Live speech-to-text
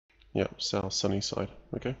Yeah, south sunny side.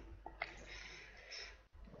 Okay.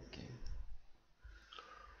 Okay.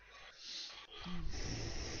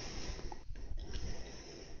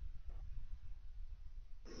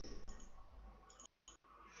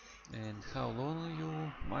 And how long are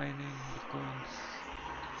you mining bitcoins?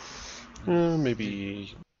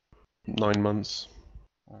 Maybe 9 months.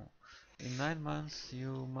 Oh, in 9 months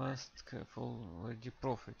you must have already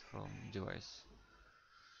profit from device.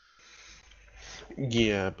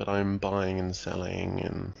 Yeah, but I'm buying and selling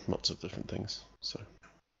and lots of different things. So.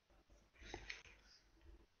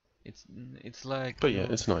 It's like But yeah, you.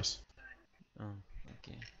 it's nice. Oh,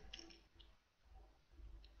 okay.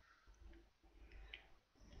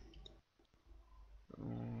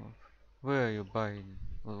 Uh, where are you buying?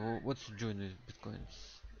 What's you doing with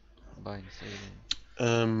bitcoins? Buying, selling.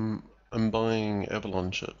 I'm buying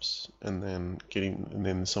Avalon chips and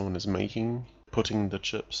then someone is putting the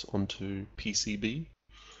chips onto PCB,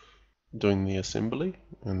 doing the assembly,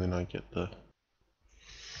 and then I get the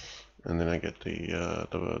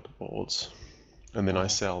the boards, and then I Oh.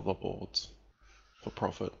 sell the boards for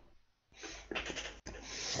profit.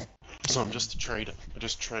 So I'm just a trader. I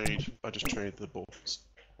just trade the boards.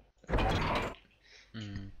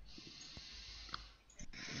 Mm.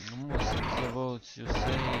 Most of the words you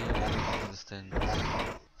say, I don't understand.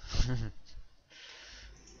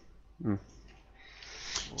 Mm.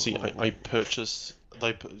 See, I purchased.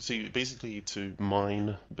 See, basically to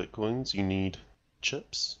mine bitcoins, you need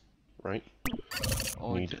chips, right?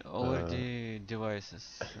 You need already devices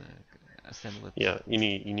assembled. yeah, you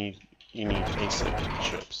need ASIC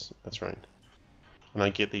chips. That's right. And I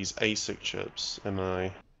get these ASIC chips and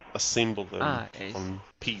I assemble them Ah, is on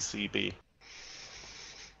PCB.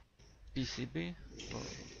 PCB? Oh,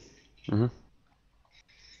 Mm-hmm.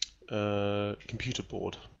 Computer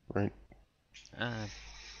board, right? ah,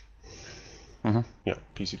 Mm-hmm. Yeah,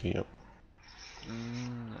 PCB. Yeah.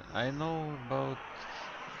 I know about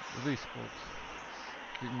this pod.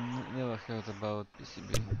 Never heard about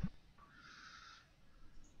PCB.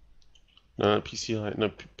 No, PCI. No,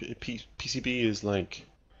 PCB is like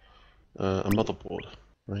a motherboard,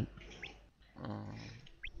 right? Uh,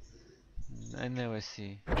 I never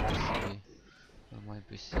see PCB on my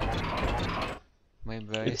PC.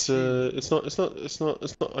 Maybe I see. It's not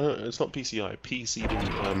PCI.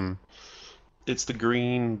 PCB. It's the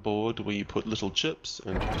green board where you put little chips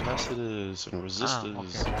and capacitors and Ah,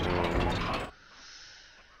 okay. resistors and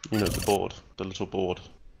the board, the little board.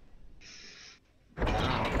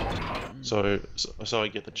 Ah, okay. So I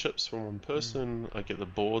get the chips from one person, I get the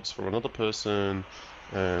boards from another person,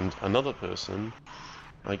 and another person.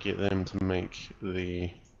 I get them to make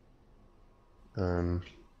um,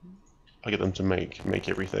 make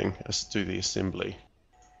everything, do the assembly.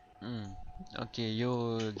 Mm. Okay,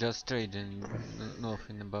 you just trading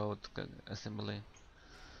nothing about assembly.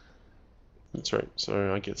 That's right.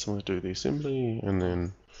 So I get someone to do the assembly,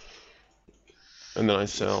 Oh, and then I it's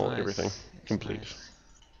sell everything nice. It's complete. nice.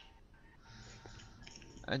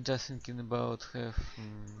 I'm just thinking about have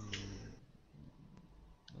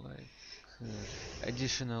like uh,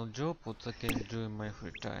 additional job what I can do in my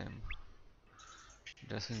free time.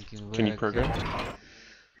 Just thinking Can where you I program? can.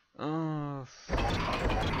 Well,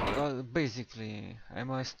 basically, I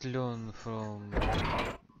must learn from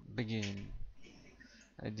beginning.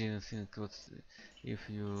 I didn't think what if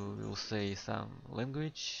you will say some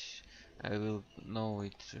language, I will know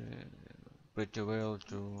it pretty well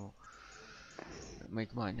to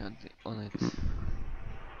make money on it.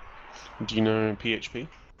 Do you know PHP?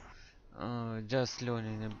 Just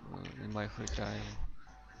learning in my free time.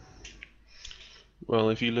 Well,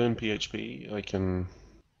 if you learn PHP,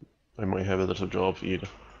 I might have a little job for you.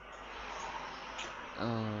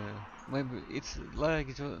 Maybe it's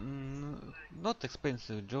like not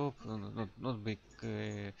expensive job, not big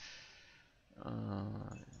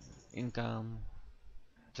uh, income,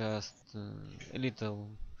 just a little.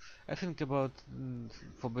 I think about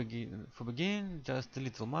for begin just a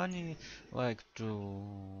little money, like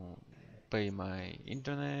to pay my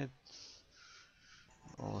internet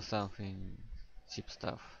or something cheap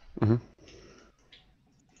stuff. Mm-hmm.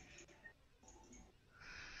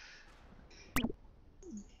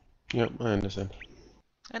 Yep, I understand.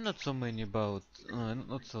 And not so many about,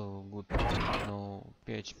 not so good know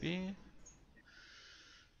PHP.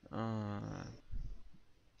 Uh,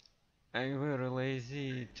 I'm very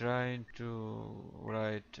lazy trying to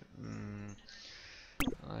write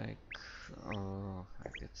like I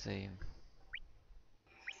could say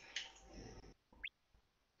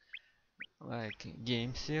like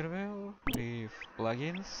game server with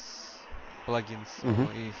plugins Mm-hmm.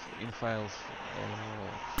 or if in files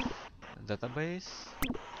or database.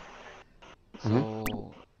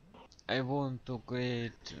 So I want to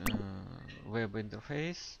create web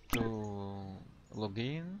interface to log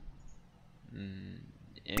in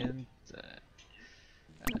and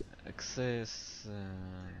access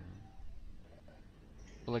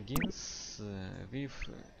plugins with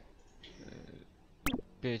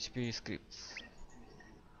PHP scripts.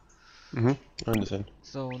 I understand.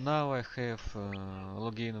 So now I have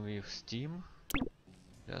login with Steam,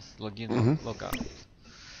 just login, logout,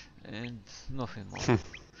 and nothing more.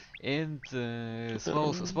 And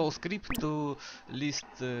small script to list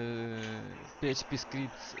PHP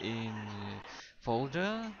scripts in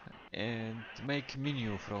folder and make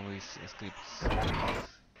menu from these scripts.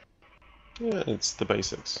 Yeah, it's the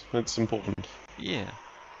basics. It's important. Yeah.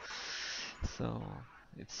 So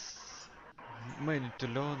it's many to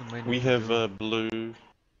learn, many We to have do. blue.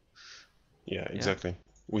 Yeah, Yeah. exactly.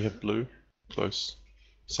 We have blue, close,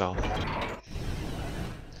 south.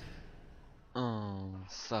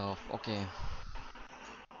 South. Okay.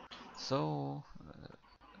 So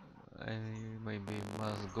I maybe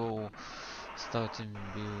must go starting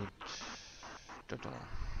build total.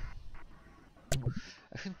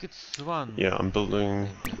 I think it's one. Yeah, I'm building.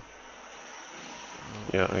 Maybe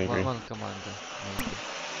Yeah, I agree. one commander maybe,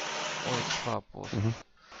 or it's purpose.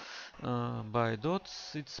 By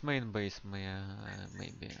dots, it's main base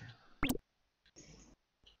maybe.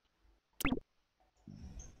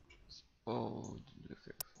 Oh,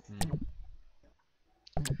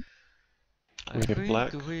 I We have think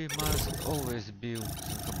black. we must always build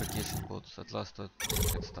fabrication bots at last at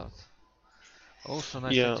start. Also,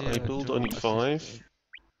 nice Yeah, I idea build to only assist. 5.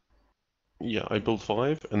 Yeah, I build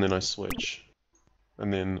 5 and then I switch.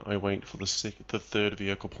 And then I wait for the third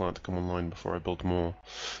vehicle plant to come online before I build more.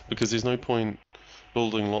 Because there's no point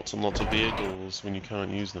building lots and lots of vehicles when you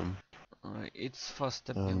can't use them. It's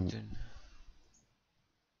faster Um, building.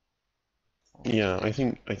 yeah,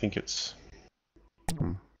 Okay. I think it's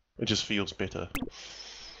it just feels better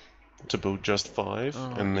to build just 5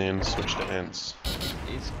 and then switch to ants.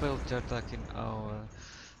 It's built attacking our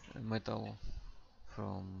metal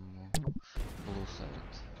from blue side.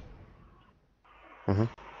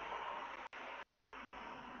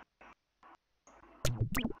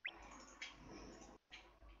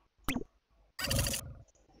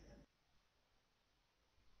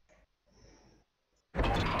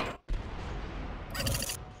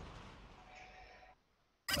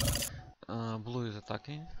 Blue is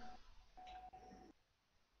attacking.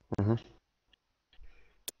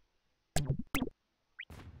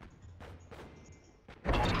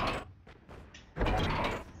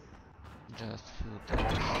 Just few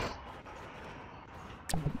tanks.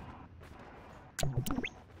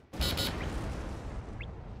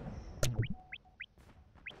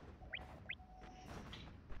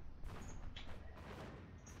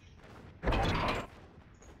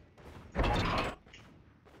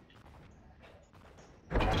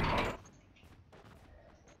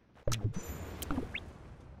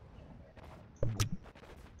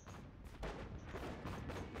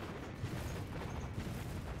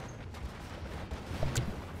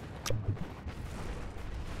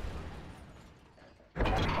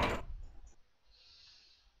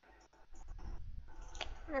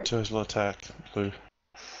 Total attack, blue.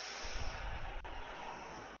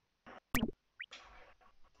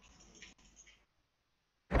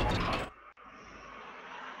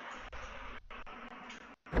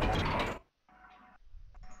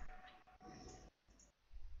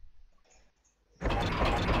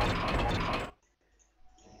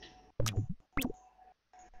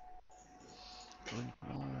 Want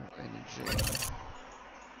more energy.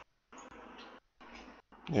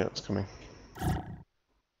 Yeah, it's coming.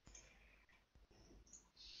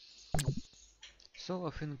 So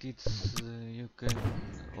I think it's you can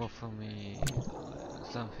offer me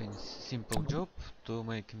something simple job to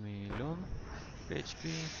make me learn PHP.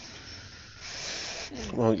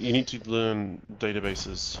 Well, you need to learn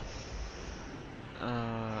databases.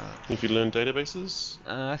 If you learn databases,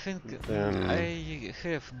 I think then I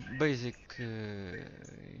have basic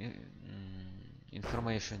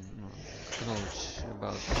information, knowledge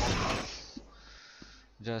about databases.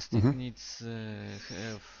 Just it needs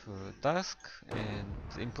have task and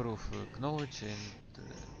improve knowledge and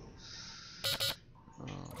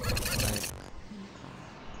like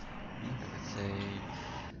let's say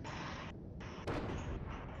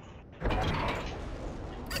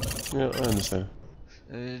yeah, I understand.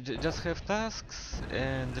 just have tasks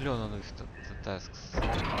and learn on with the tasks,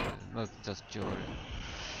 not just theory.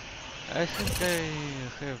 I think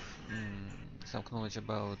I have some knowledge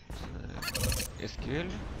about SQL,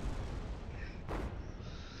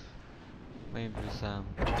 maybe some.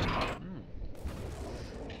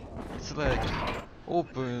 It's like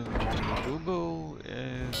open Google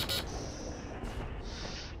and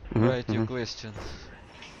write your questions.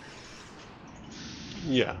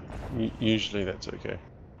 Yeah, usually that's okay.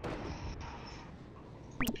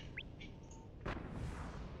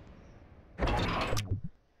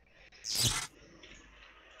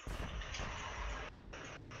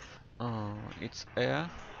 It's air.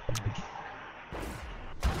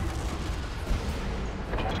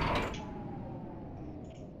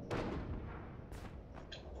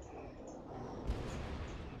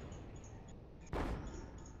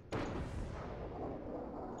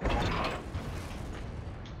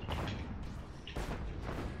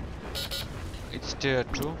 It's tier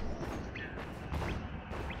 2.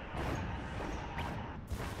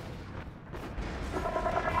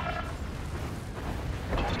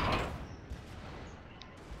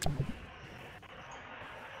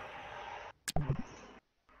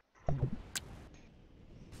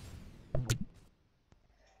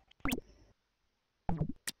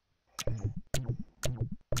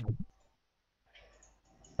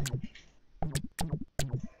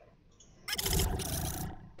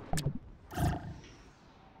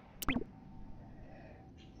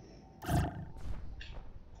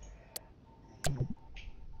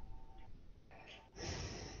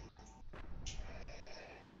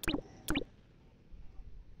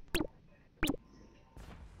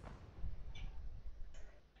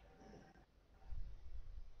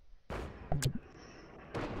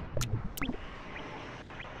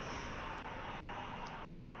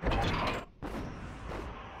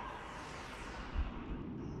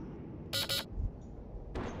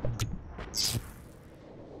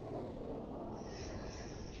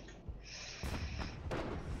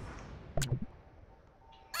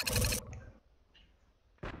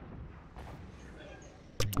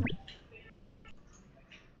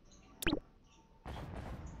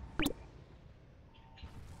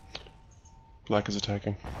 Black is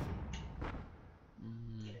attacking.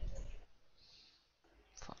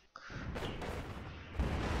 Fuck.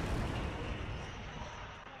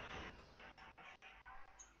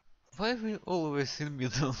 Why are we always in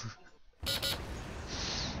middle?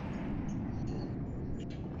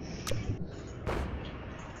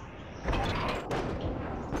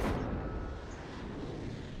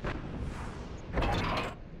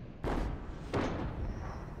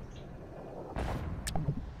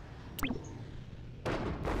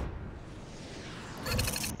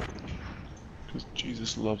 Because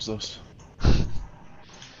Jesus loves us.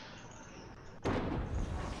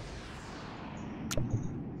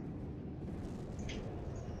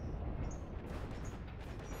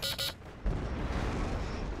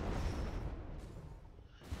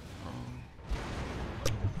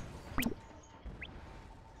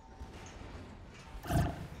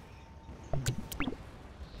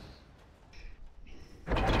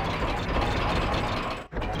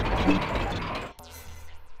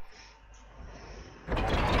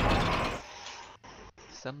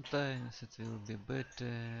 Sometimes it will be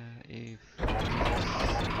better if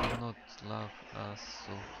Jesus will not love us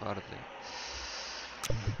so hardly.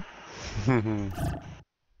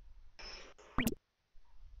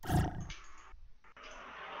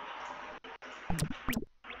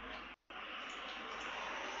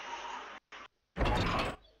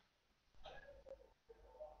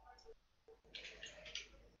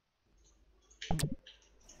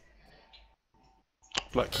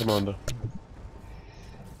 Black Commander.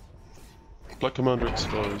 Black Commander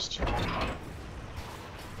exposed.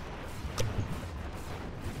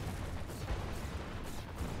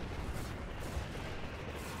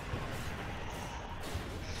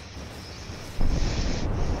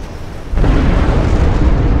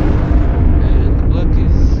 And black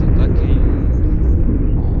is attacking.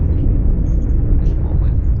 This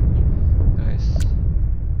moment, guys.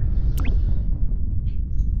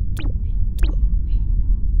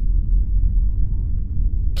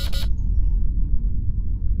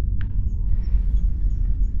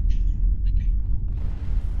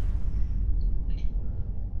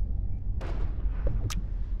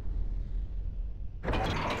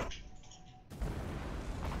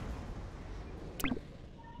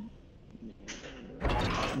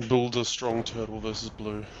 Build a strong turtle versus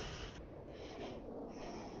blue.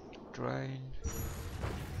 Trying.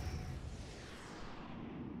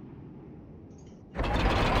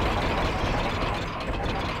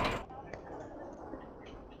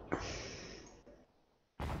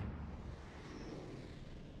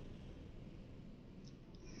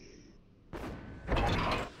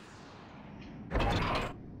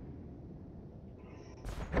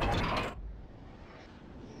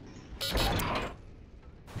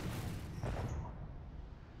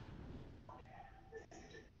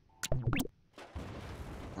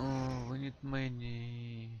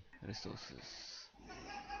 many resources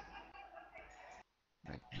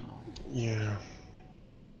right now. Yeah.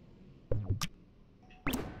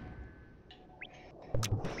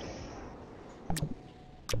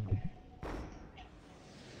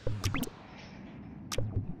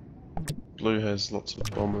 Blue has lots of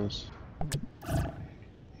bombers.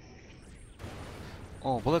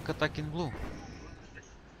 Oh, black attacking blue.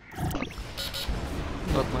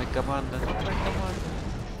 Not my commander, not my commander.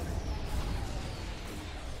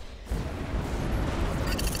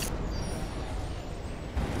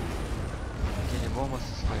 Okay, bombers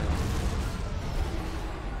is failed.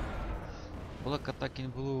 Black attacking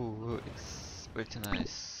blue, it's pretty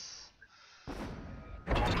nice.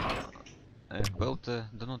 Pelter,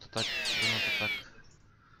 do not attack, do not attack.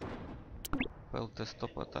 Pelter,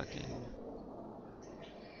 stop attacking.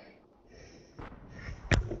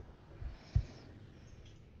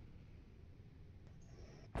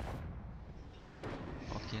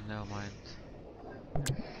 Okay, never mind.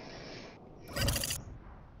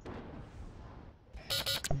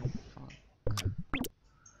 Fuck.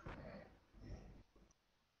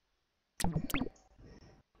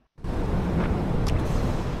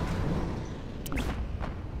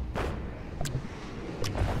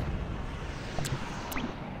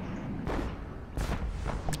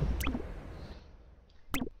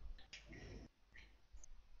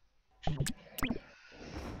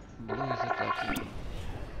 Blue is attacking.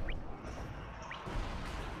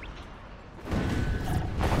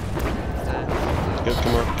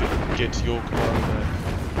 Get your command back.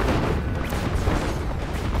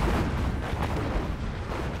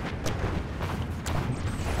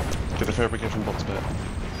 Get the fabrication box back.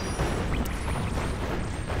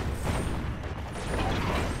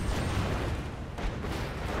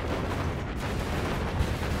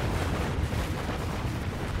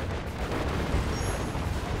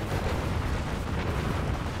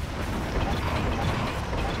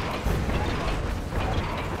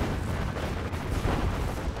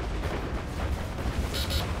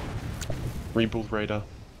 Rebuild radar.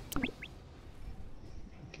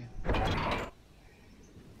 Okay.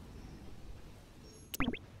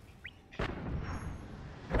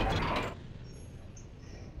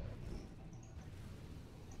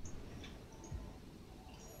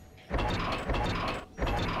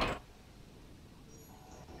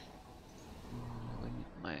 We need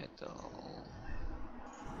metal.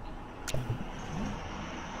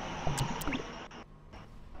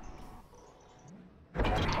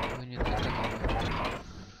 We need economy.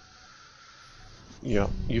 Yeah,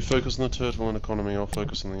 you focus on the turtle and economy, I'll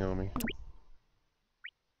focus on the army.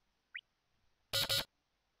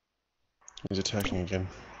 He's attacking again.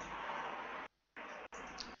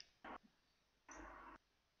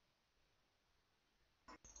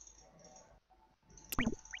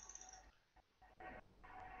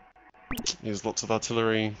 He has lots of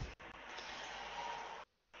artillery.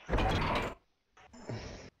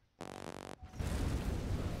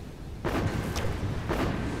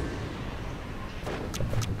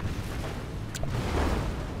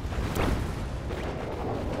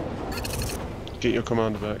 Get your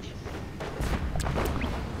commander back.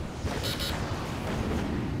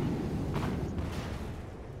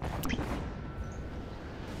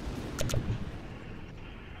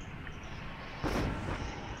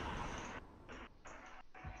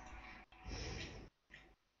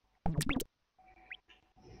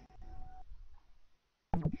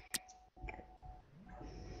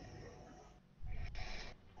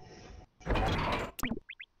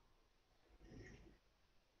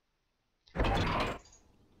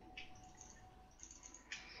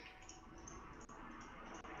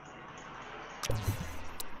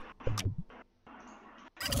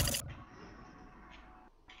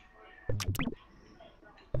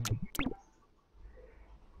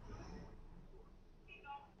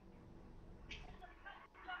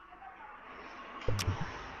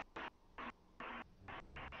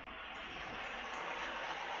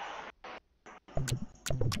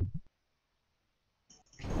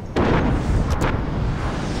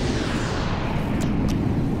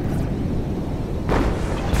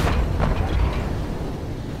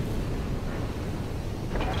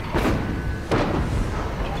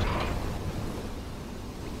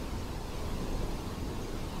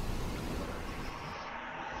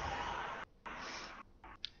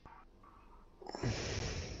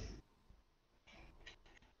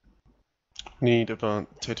 Need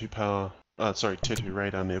advanced T2 power. Sorry, T2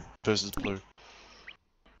 radar near versus blue.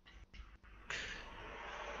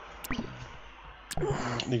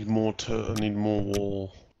 Need more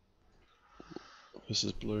wall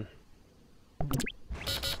versus blue.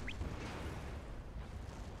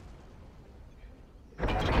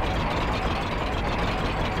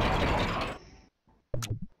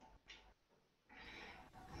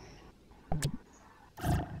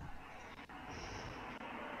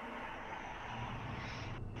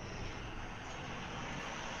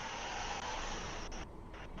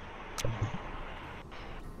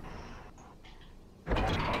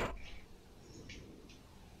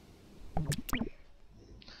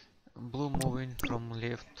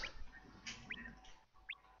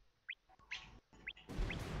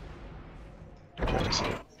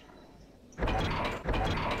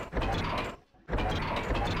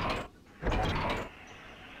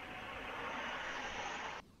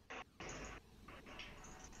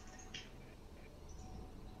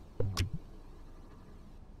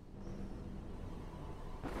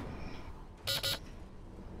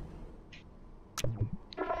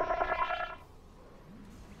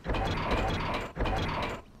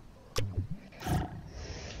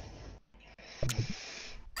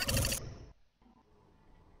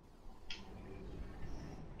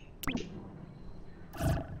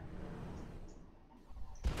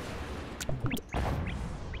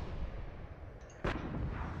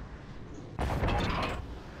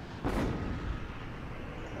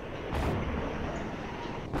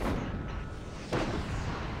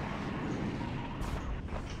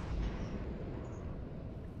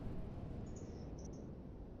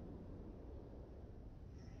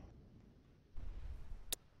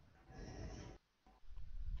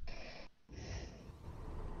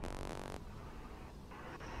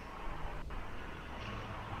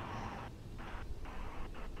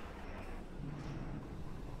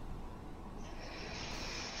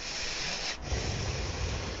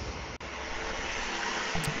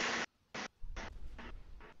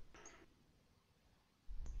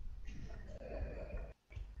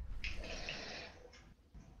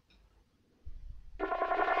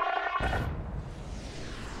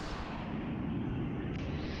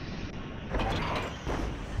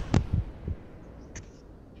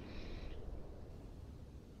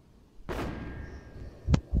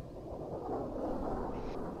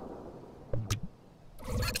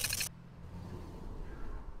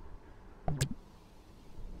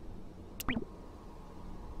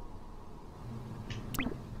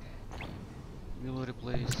 will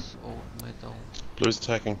replace old metal. Blue's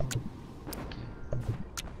attacking. Okay.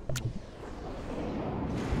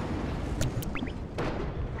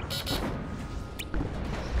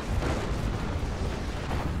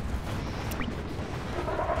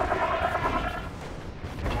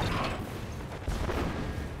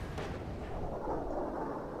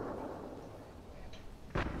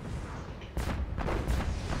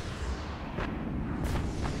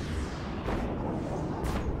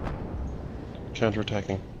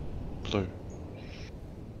 Counter-attacking. Blue.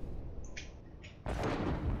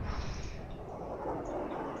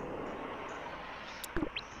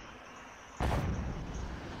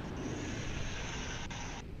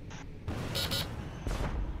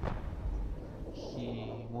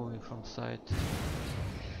 He moving from side.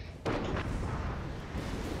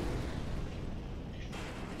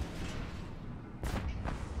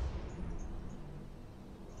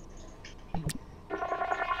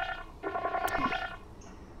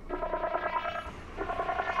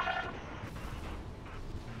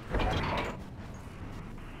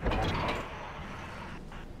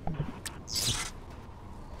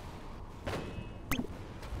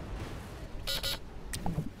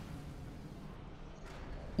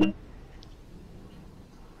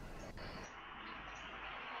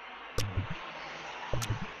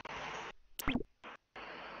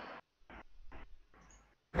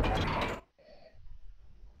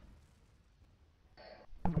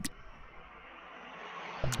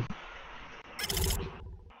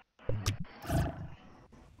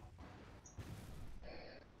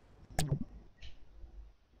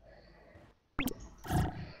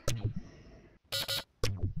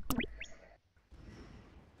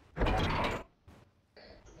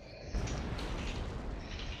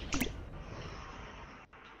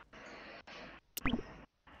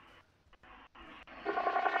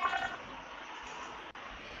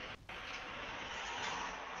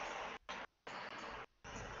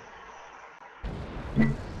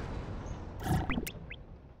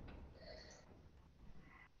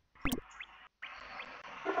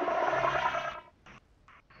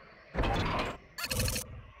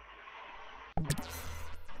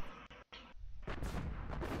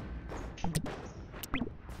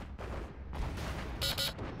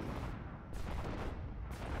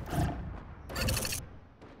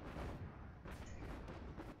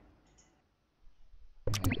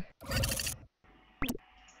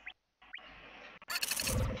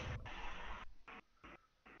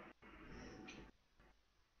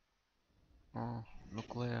 Oh,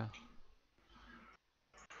 nuclear.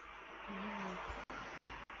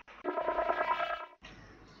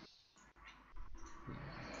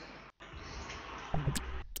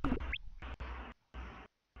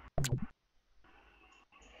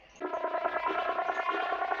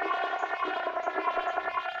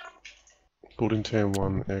 Building turn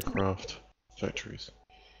 1 aircraft factories.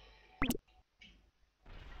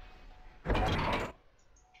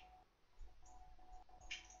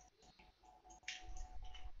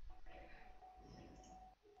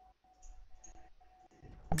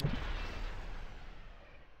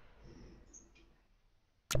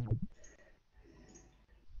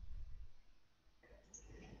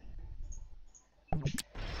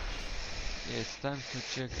 Yeah, it's time to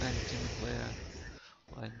check anti-nuclear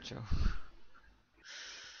launcher.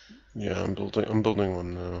 Yeah, I'm building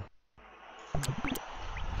one now.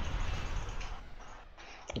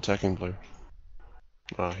 Attacking blue.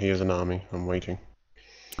 Ah, he has an army. I'm waiting.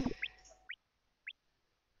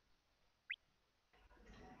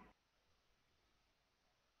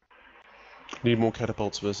 Need more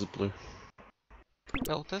catapults versus blue.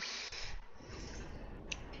 Peltas?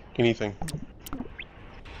 Anything.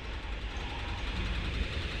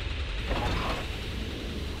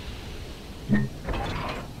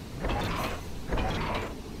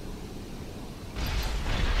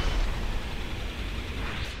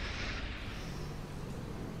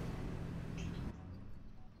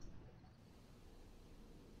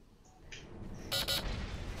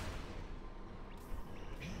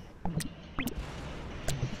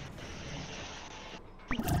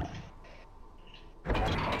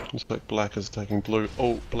 Looks like black is attacking blue.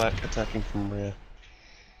 Oh, black attacking from rear.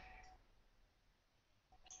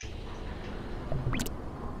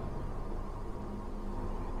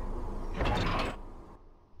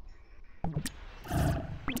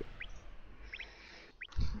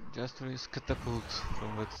 Just release catapults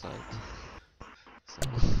from that side. So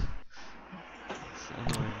it's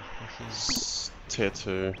annoying for him. Tier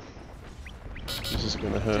 2. This is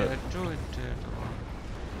gonna hurt. Tier 2 and Tier 1.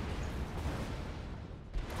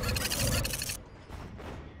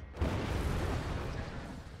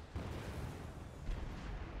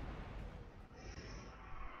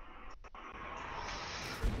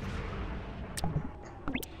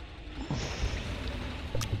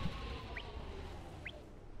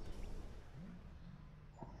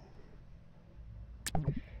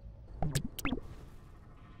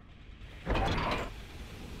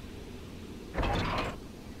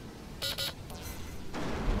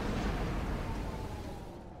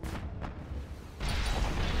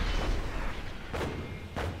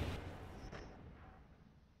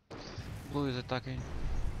 Blue is attacking.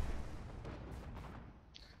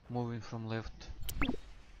 Moving from left.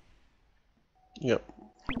 Yep.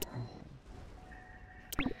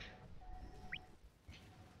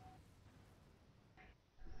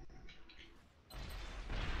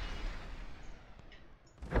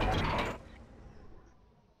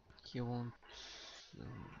 He won't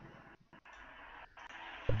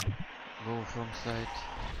go from side.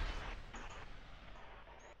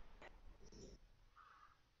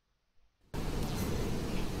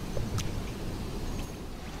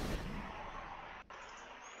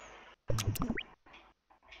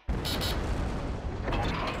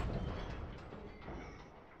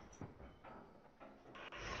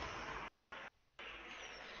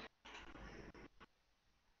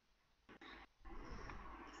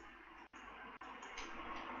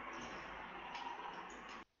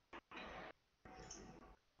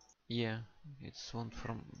 Yeah, it's one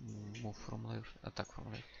from move from left, attack from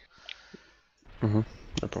left. No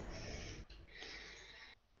problem.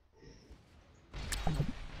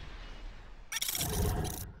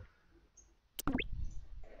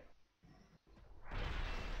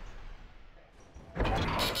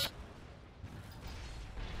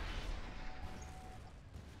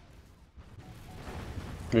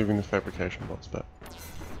 Moving the fabrication box back.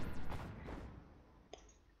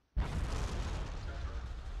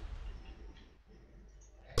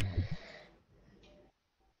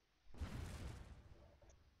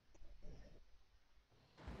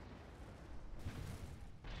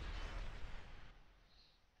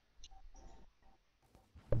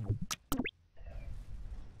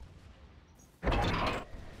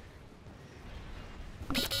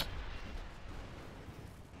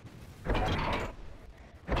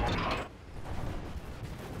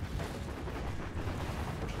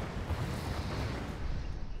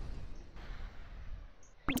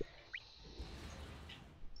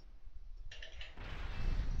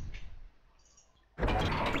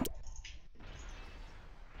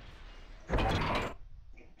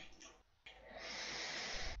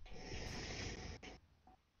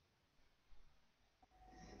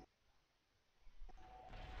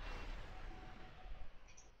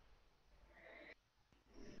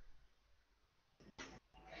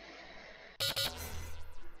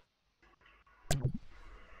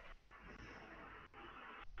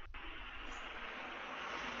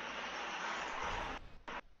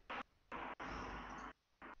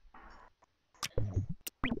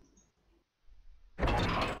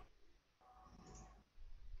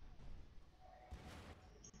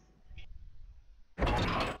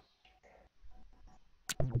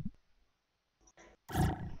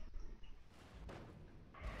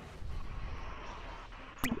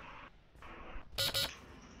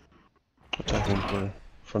 Attacking blue.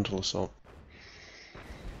 Frontal assault.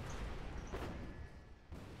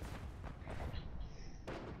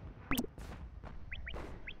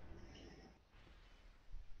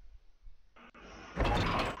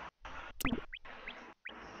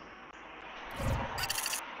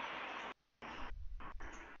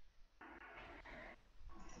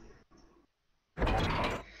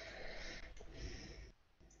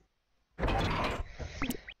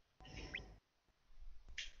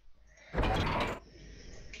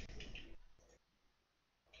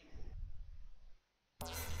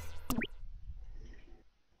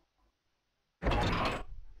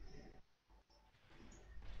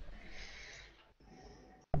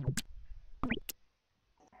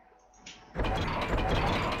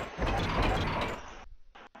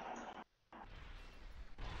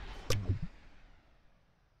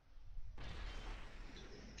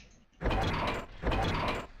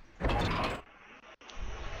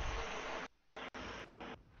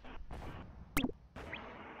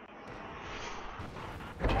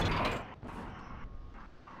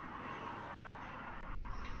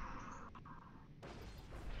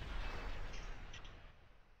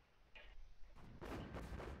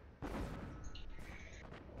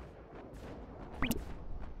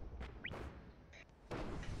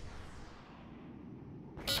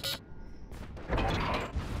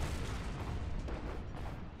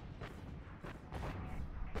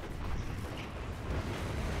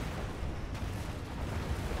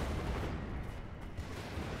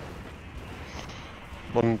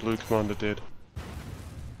 One blue commander dead.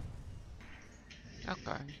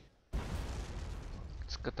 Okay.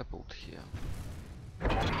 Let's catapult here.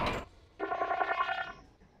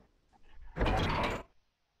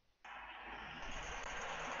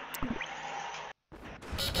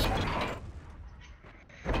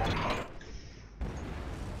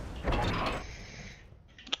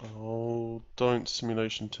 Oh, don't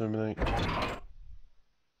simulation terminate.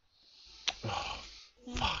 Oh,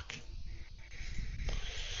 fuck.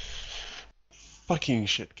 Fucking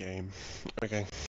shit game. Okay.